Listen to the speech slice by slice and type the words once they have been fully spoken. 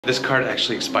This card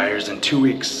actually expires in 2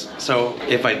 weeks. So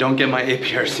if I don't get my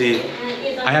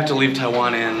APRC, I have to leave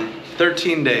Taiwan in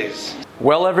 13 days.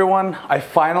 Well everyone, I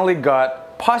finally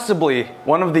got possibly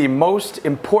one of the most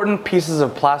important pieces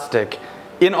of plastic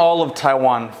in all of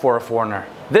Taiwan for a foreigner.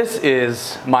 This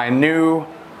is my new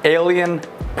alien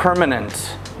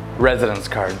permanent residence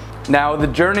card. Now the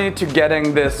journey to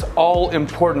getting this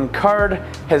all-important card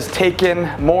has taken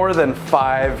more than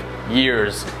 5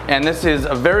 years, and this is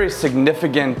a very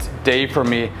significant day for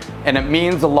me, and it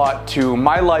means a lot to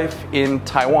my life in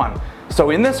Taiwan.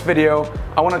 So in this video,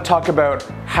 I want to talk about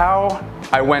how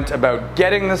I went about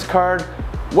getting this card,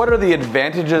 what are the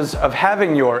advantages of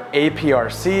having your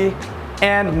APRC,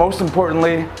 and most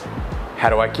importantly, how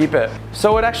do I keep it?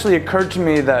 So it actually occurred to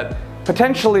me that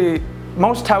potentially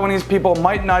most Taiwanese people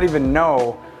might not even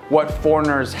know what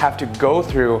foreigners have to go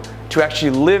through to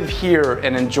actually live here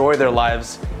and enjoy their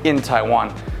lives in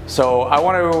Taiwan. So I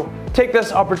want to take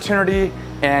this opportunity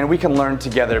and we can learn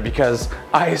together, because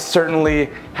I certainly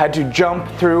had to jump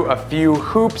through a few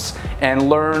hoops and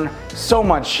learn so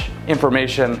much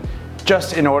information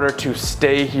just in order to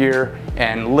stay here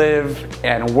and live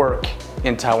and work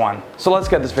in Taiwan. So let's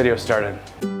get this video started.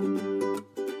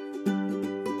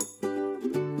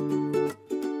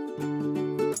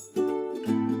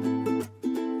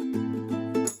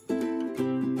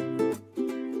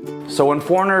 So when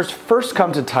foreigners first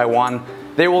come to Taiwan,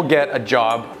 they will get a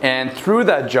job, and through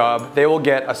that job, they will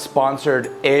get a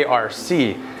sponsored ARC.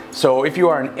 So if you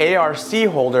are an ARC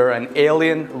holder, an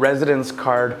alien residence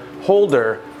card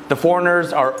holder, the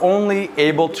foreigners are only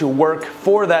able to work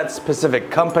for that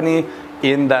specific company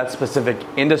in that specific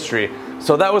industry.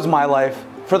 So that was my life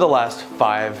for the last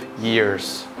 5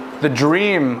 years. The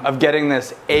dream of getting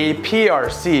this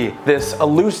APRC, this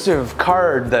elusive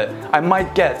card that I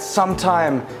might get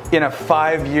sometime in a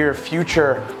 5-year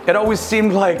future, it always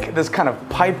seemed like this kind of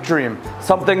pipe dream,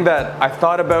 something that I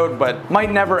thought about but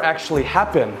might never actually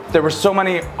happen. There were so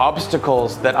many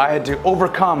obstacles that I had to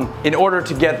overcome in order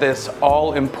to get this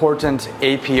all-important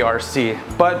APRC.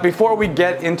 But before we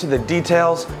get into the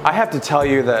details, I have to tell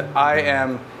you that I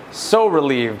am so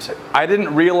relieved. I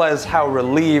didn't realize how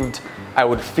relieved I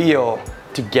would feel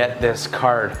to get this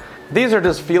card. These are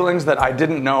just feelings that I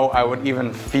didn't know I would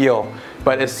even feel.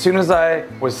 But as soon as I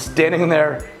was standing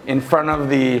there in front of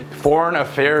the Foreign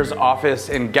Affairs office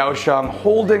in Kaohsiung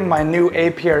holding my new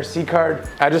APRC card,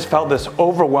 I just felt this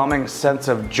overwhelming sense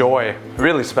of joy.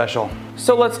 Really special.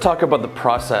 So let's talk about the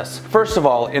process. First of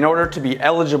all, in order to be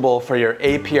eligible for your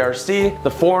APRC,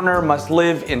 the foreigner must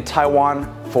live in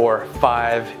Taiwan for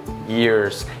 5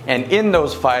 years. And in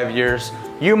those 5 years,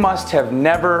 you must have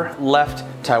never left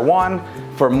Taiwan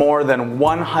for more than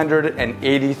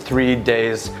 183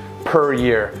 days per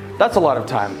year. That's a lot of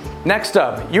time. Next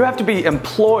up, you have to be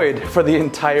employed for the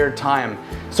entire time.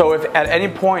 So if at any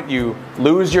point you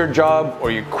lose your job or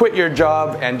you quit your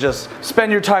job and just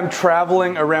spend your time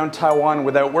traveling around Taiwan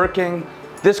without working,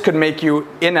 this could make you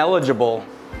ineligible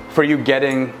for you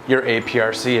getting your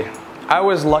APRC. I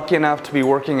was lucky enough to be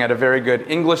working at a very good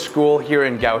English school here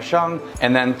in Kaohsiung,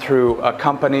 and then through a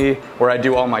company where I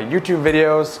do all my YouTube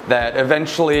videos, that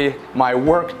eventually my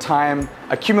work time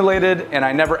accumulated and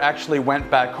I never actually went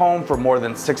back home for more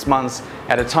than 6 months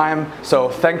at a time. So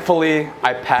thankfully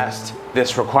I passed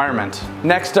this requirement.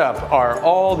 Next up are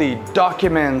all the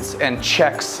documents and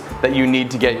checks that you need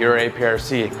to get your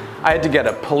APRC. I had to get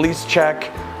a police check,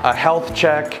 a health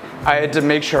check, I had to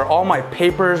make sure all my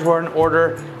papers were in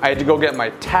order. I had to go get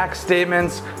my tax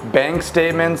statements, bank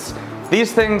statements.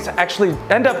 These things actually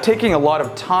end up taking a lot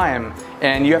of time,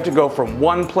 and you have to go from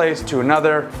one place to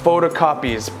another.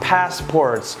 Photocopies,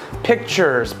 passports,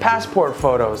 pictures, passport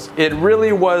photos. It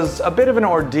really was a bit of an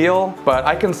ordeal, but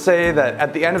I can say that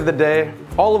at the end of the day,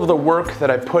 all of the work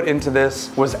that I put into this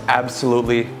was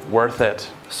absolutely worth it.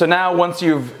 So now once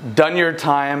you've done your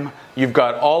time, you've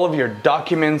got all of your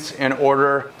documents in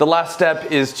order, the last step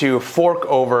is to fork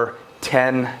over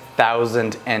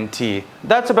 10,000 NT.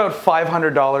 That's about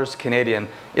 $500 Canadian.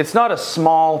 It's not a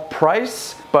small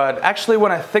price, but actually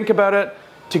when I think about it,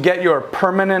 to get your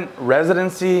permanent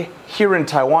residency here in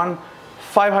Taiwan,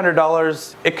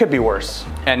 $500, it could be worse.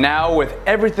 And now with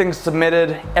everything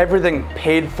submitted, everything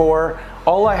paid for,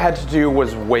 all I had to do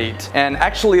was wait. And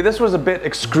actually this was a bit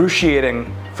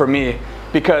excruciating for me,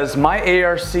 because my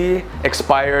ARC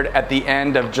expired at the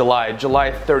end of July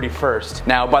 31st.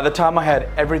 Now, by the time I had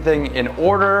everything in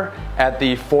order at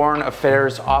the Foreign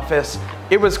Affairs office,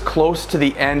 it was close to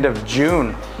the end of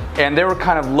June. And they were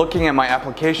kind of looking at my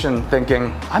application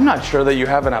thinking, I'm not sure that you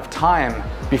have enough time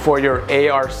before your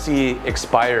ARC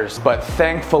expires. But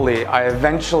thankfully, I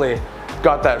eventually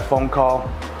got that phone call.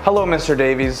 Hello, Mr.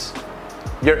 Davies.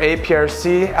 your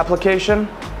APRC application,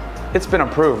 it's been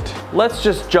approved. Let's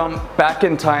just jump back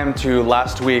in time to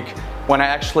last week when I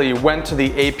actually went to the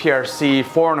APRC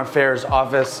Foreign Affairs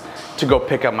office to go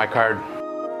pick up my card.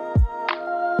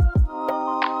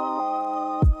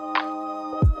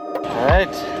 All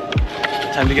right,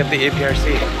 time to get the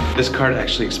APRC. This card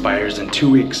actually expires in 2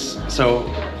 weeks. So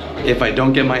if I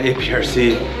don't get my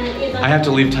APRC, I have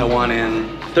to leave Taiwan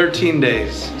in 13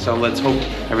 days. So let's hope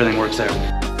everything works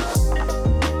out.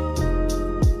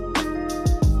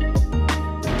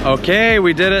 Okay,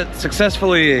 we did it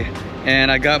successfully.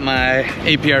 And I got my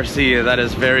APRC. That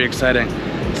is very exciting.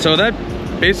 So that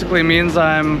basically means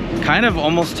I'm kind of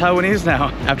almost Taiwanese now.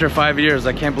 After 5 years,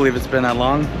 I can't believe it's been that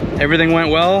long. Everything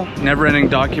went well. Never-ending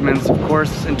documents, of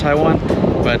course, in Taiwan.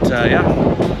 But yeah,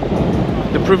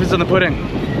 the proof is in the pudding.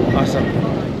 Awesome.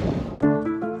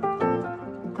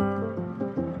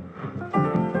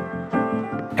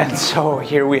 And so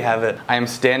here we have it. I am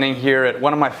standing here at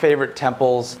one of my favorite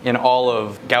temples in all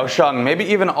of Kaohsiung, maybe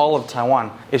even all of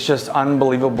Taiwan. It's just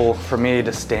unbelievable for me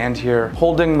to stand here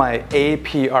holding my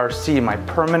APRC, my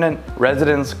permanent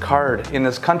residence card in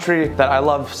this country that I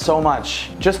love so much.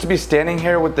 Just to be standing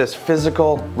here with this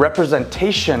physical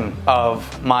representation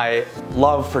of my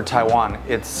love for Taiwan,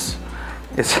 it's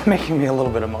making me a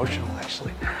little bit emotional,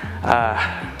 actually.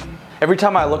 Every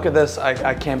time I look at this,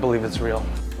 I can't believe it's real.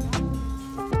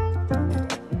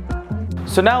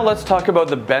 So now let's talk about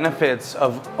the benefits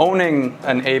of owning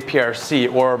an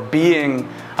APRC or being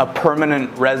a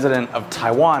permanent resident of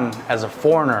Taiwan as a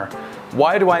foreigner.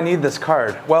 Why do I need this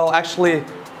card? Well, actually,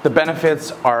 the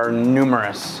benefits are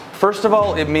numerous. First of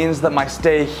all, it means that my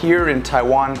stay here in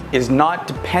Taiwan is not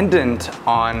dependent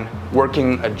on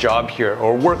working a job here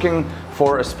or working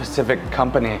for a specific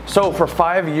company. So for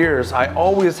 5 years, I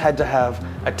always had to have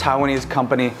a Taiwanese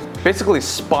company basically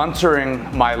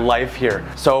sponsoring my life here.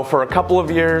 So for a couple of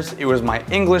years, it was my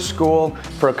English school.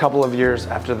 For a couple of years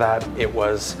after that, it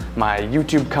was my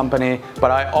YouTube company.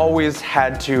 But I always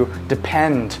had to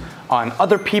depend on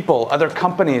other people, other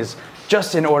companies,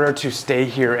 just in order to stay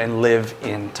here and live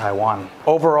in Taiwan.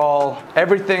 Overall,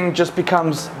 everything just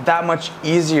becomes that much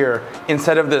easier.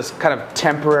 Instead of this kind of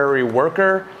temporary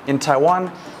worker in Taiwan,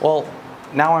 well,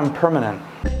 now I'm permanent.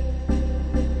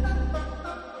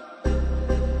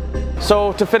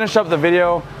 So to finish up the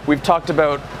video, we've talked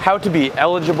about how to be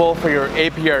eligible for your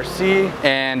APRC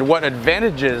and what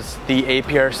advantages the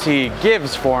APRC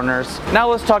gives foreigners. Now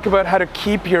let's talk about how to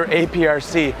keep your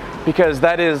APRC, because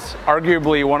that is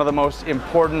arguably one of the most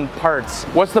important parts.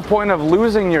 What's the point of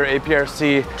losing your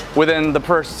APRC within the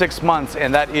first 6 months?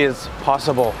 And that is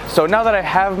possible. So now that I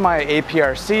have my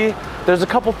APRC, there's a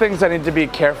couple things I need to be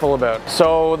careful about.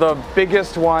 So the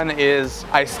biggest one is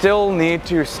I still need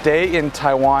to stay in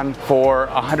Taiwan for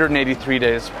 183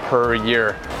 days per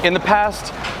year. In the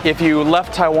past, if you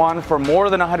left Taiwan for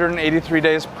more than 183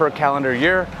 days per calendar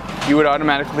year, you would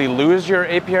automatically lose your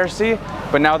APRC,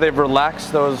 but now they've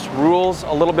relaxed those rules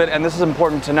a little bit, and this is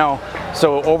important to know.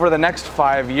 So over the next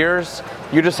 5 years,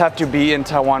 you just have to be in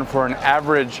Taiwan for an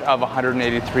average of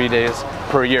 183 days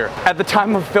per year. At the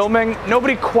time of filming,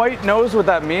 nobody quite knows what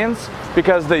that means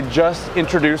because they just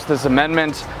introduced this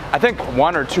amendment, I think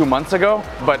 1 or 2 months ago.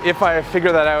 But if I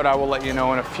figure that out, I will let you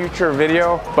know in a future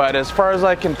video. But as far as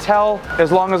I can tell,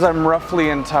 as long as I'm roughly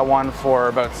in Taiwan for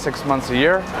about 6 months a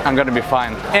year, I'm gonna be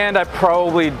fine. And I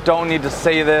probably don't need to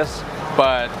say this,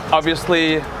 but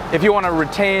obviously, if you want to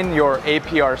retain your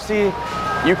APRC,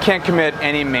 you can't commit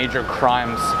any major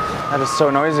crimes. That is so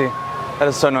noisy. That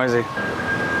is so noisy.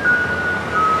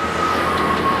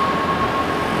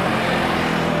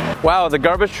 Wow, the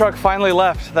garbage truck finally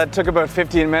left. That took about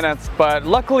 15 minutes, but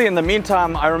luckily in the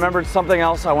meantime, I remembered something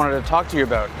else I wanted to talk to you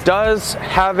about. Does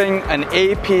having an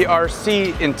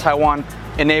APRC in Taiwan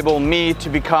enable me to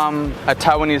become a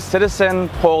Taiwanese citizen,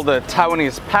 hold a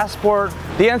Taiwanese passport?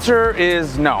 The answer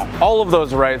is no. All of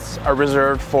those rights are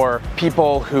reserved for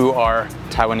people who are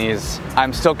Taiwanese.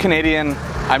 I'm still Canadian,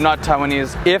 I'm not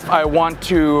Taiwanese. If I want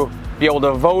to be able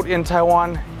to vote in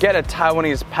Taiwan, get a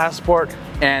Taiwanese passport,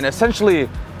 and essentially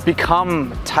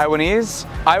become Taiwanese,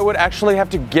 I would actually have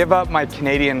to give up my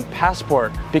Canadian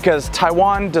passport because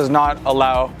Taiwan does not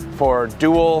allow for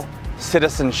dual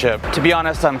citizenship. To be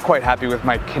honest, I'm quite happy with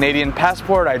my Canadian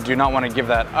passport. I do not want to give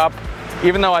that up,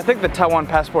 even though I think the Taiwan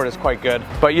passport is quite good.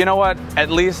 But you know what?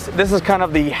 At least this is kind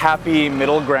of the happy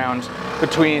middle ground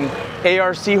between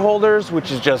ARC holders,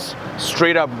 which is just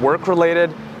straight up work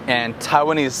related, and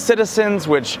Taiwanese citizens,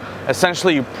 which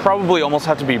essentially you probably almost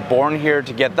have to be born here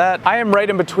to get that. I am right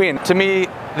in between. To me,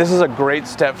 this is a great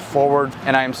step forward,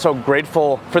 and I am so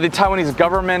grateful for the Taiwanese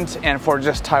government and for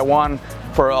just Taiwan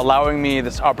for allowing me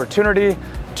this opportunity.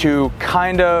 to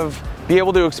kind of be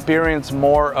able to experience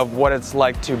more of what it's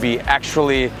like to be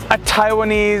actually a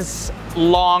Taiwanese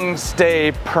long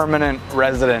stay permanent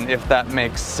resident, if that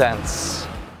makes sense.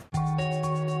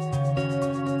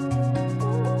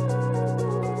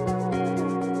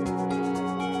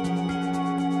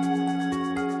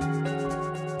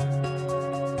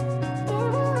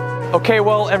 Okay,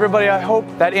 well everybody, I hope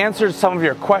that answers some of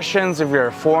your questions. If you're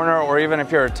a foreigner or even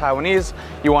if you're a Taiwanese,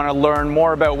 you want to learn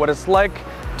more about what it's like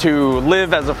to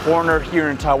live as a foreigner here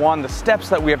in Taiwan, the steps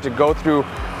that we have to go through,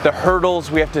 the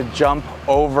hurdles we have to jump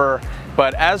over.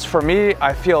 But as for me,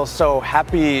 I feel so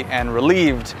happy and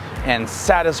relieved and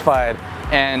satisfied,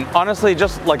 and honestly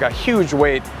just like a huge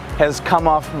weight has come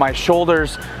off my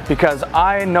shoulders because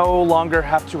I no longer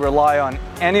have to rely on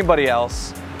anybody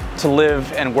else to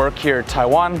live and work here in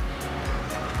Taiwan.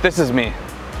 This is me.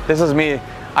 This is me.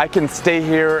 I can stay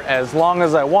here as long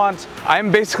as I want.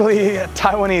 I'm basically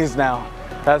Taiwanese now.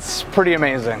 That's pretty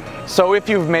amazing. So if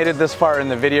you've made it this far in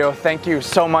the video, thank you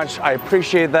so much. I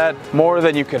appreciate that more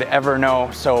than you could ever know.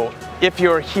 So if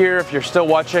you're here, if you're still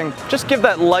watching, just give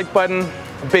that like button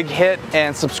a big hit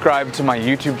and subscribe to my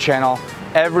YouTube channel.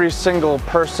 Every single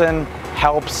person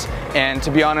helps, and to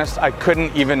be honest, I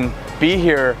couldn't even be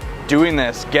here doing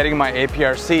this, getting my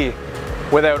APRC,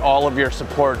 without all of your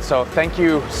support. So thank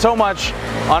you so much,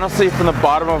 honestly, from the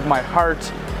bottom of my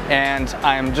heart. And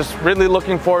I'm just really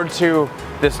looking forward to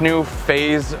this new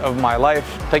phase of my life.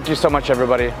 Thank you so much,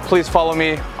 everybody. Please follow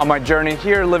me on my journey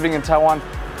here living in Taiwan,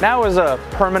 now as a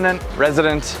permanent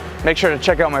resident. Make sure to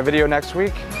check out my video next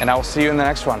week, and I will see you in the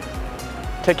next one.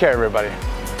 Take care, everybody.